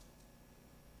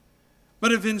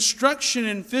 But if instruction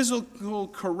and physical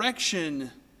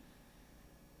correction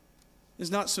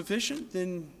is not sufficient,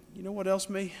 then you know what else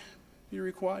may be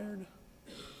required?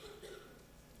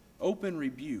 Open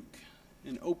rebuke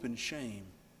and open shame.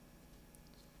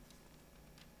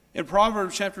 In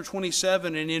Proverbs chapter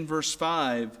 27 and in verse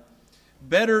 5,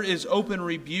 "Better is open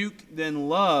rebuke than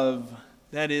love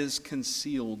that is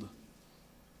concealed."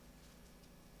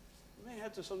 We may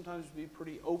have to sometimes be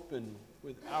pretty open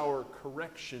with our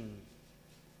correction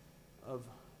of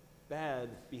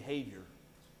bad behavior.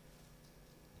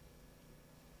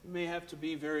 We may have to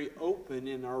be very open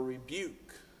in our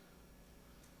rebuke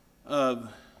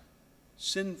of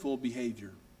sinful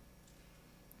behavior.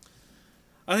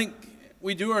 I think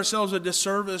we do ourselves a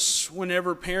disservice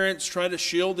whenever parents try to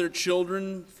shield their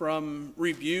children from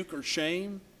rebuke or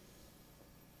shame.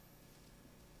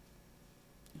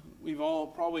 We've all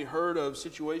probably heard of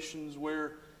situations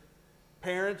where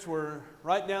parents were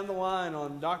right down the line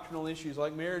on doctrinal issues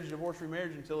like marriage, divorce,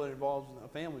 remarriage until it involves a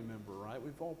family member, right?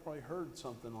 We've all probably heard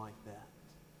something like that.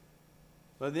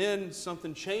 But then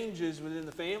something changes within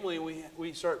the family and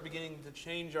we start beginning to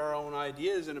change our own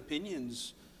ideas and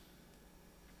opinions.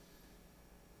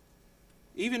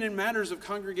 Even in matters of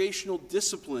congregational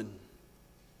discipline,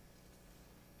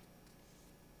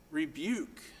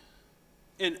 rebuke,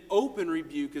 and open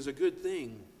rebuke is a good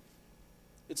thing.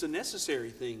 It's a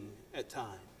necessary thing at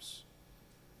times.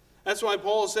 That's why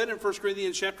Paul said in 1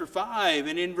 Corinthians chapter 5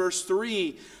 and in verse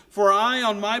 3, "For I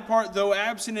on my part, though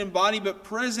absent in body but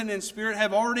present in spirit,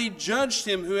 have already judged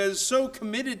him who has so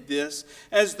committed this,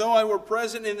 as though I were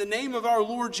present in the name of our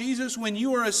Lord Jesus, when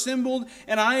you are assembled,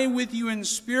 and I with you in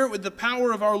spirit with the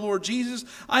power of our Lord Jesus,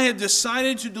 I have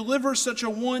decided to deliver such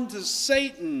a one to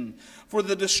Satan for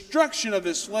the destruction of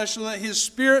his flesh, so that his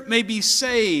spirit may be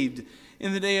saved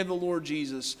in the day of the Lord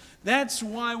Jesus." That's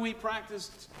why we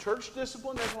practice church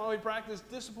discipline. That's why we practice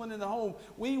discipline in the home.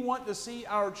 We want to see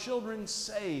our children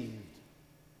saved.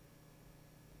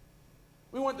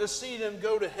 We want to see them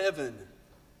go to heaven.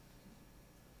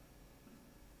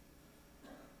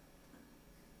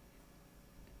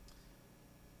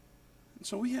 And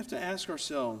so we have to ask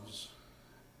ourselves,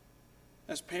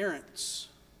 as parents,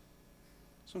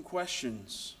 some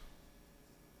questions.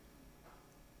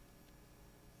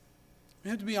 We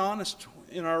have to be honest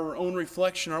in our own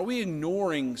reflection. Are we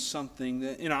ignoring something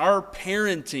that in our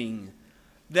parenting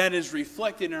that is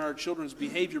reflected in our children's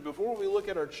behavior? Before we look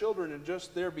at our children and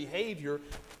just their behavior,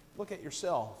 look at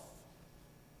yourself.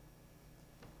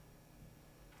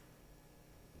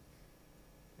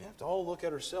 We have to all look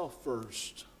at ourselves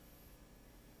first.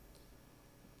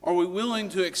 Are we willing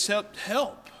to accept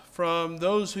help from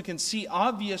those who can see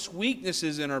obvious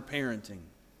weaknesses in our parenting?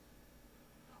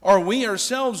 Are we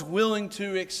ourselves willing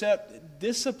to accept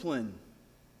discipline?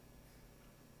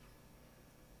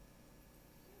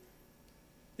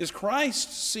 Is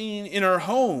Christ seen in our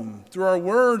home through our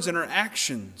words and our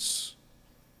actions?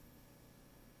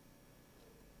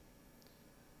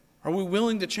 Are we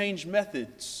willing to change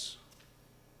methods?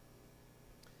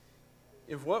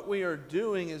 If what we are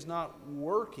doing is not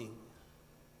working,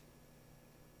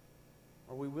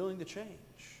 are we willing to change?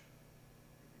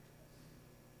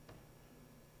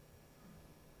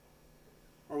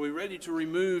 Are we ready to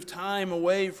remove time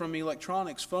away from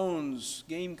electronics, phones,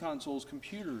 game consoles,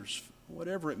 computers,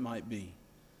 whatever it might be?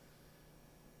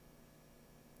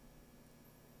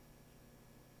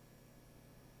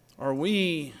 Are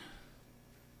we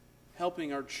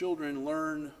helping our children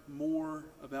learn more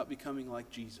about becoming like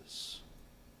Jesus?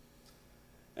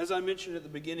 As I mentioned at the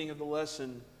beginning of the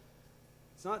lesson,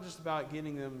 it's not just about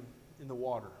getting them in the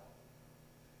water,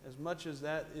 as much as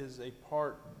that is a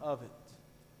part of it.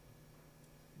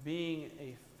 Being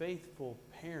a faithful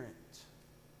parent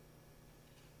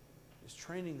is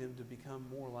training them to become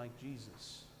more like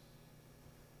Jesus.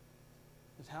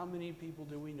 Because how many people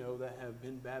do we know that have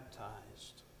been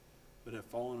baptized but have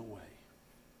fallen away?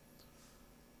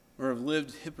 Or have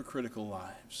lived hypocritical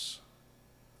lives?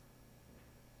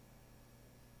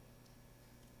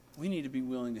 We need to be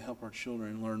willing to help our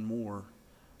children learn more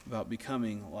about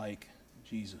becoming like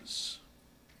Jesus.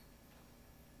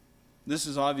 This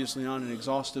is obviously not an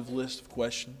exhaustive list of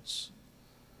questions.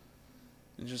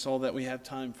 It's just all that we have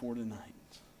time for tonight.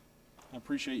 I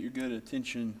appreciate your good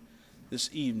attention this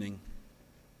evening.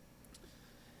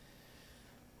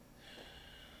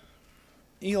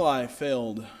 Eli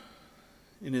failed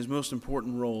in his most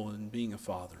important role in being a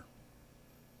father.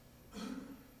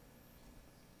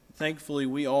 Thankfully,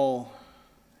 we all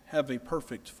have a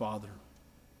perfect Father.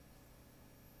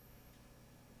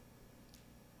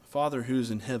 A Father who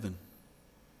is in heaven.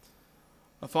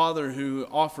 A Father who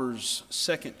offers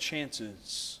second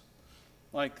chances,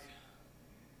 like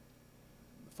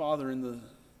the father in the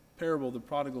parable of the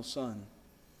prodigal son,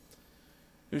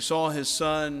 who saw his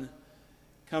son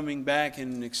coming back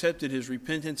and accepted his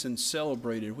repentance and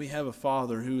celebrated. We have a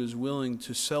Father who is willing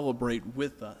to celebrate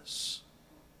with us,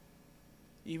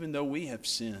 even though we have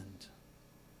sinned.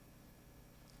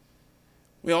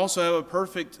 We also have a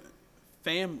perfect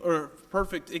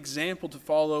example to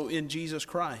follow in Jesus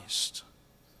Christ,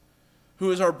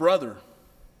 who is our brother.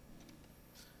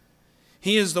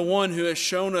 He is the one who has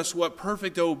shown us what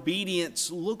perfect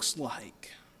obedience looks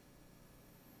like.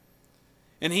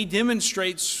 And he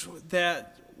demonstrates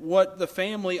that what the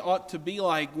family ought to be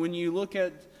like. When you look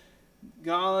at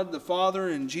God the Father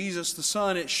and Jesus the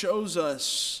Son, it shows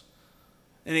us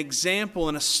an example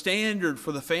and a standard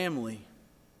for the family.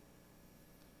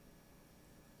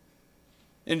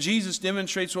 And Jesus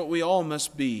demonstrates what we all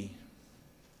must be: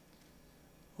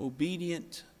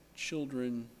 obedient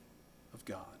children of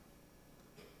God.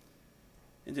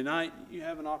 And tonight, you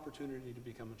have an opportunity to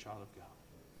become a child of God.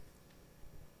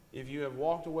 If you have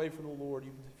walked away from the Lord,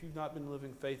 if you've not been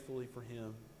living faithfully for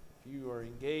Him, if you are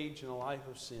engaged in a life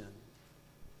of sin,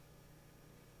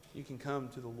 you can come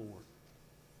to the Lord.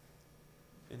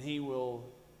 And He will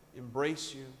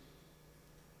embrace you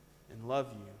and love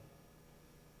you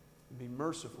and be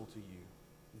merciful to you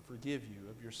and forgive you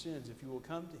of your sins if you will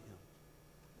come to Him.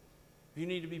 If you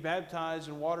need to be baptized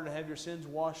in water to have your sins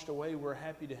washed away, we're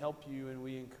happy to help you, and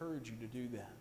we encourage you to do that.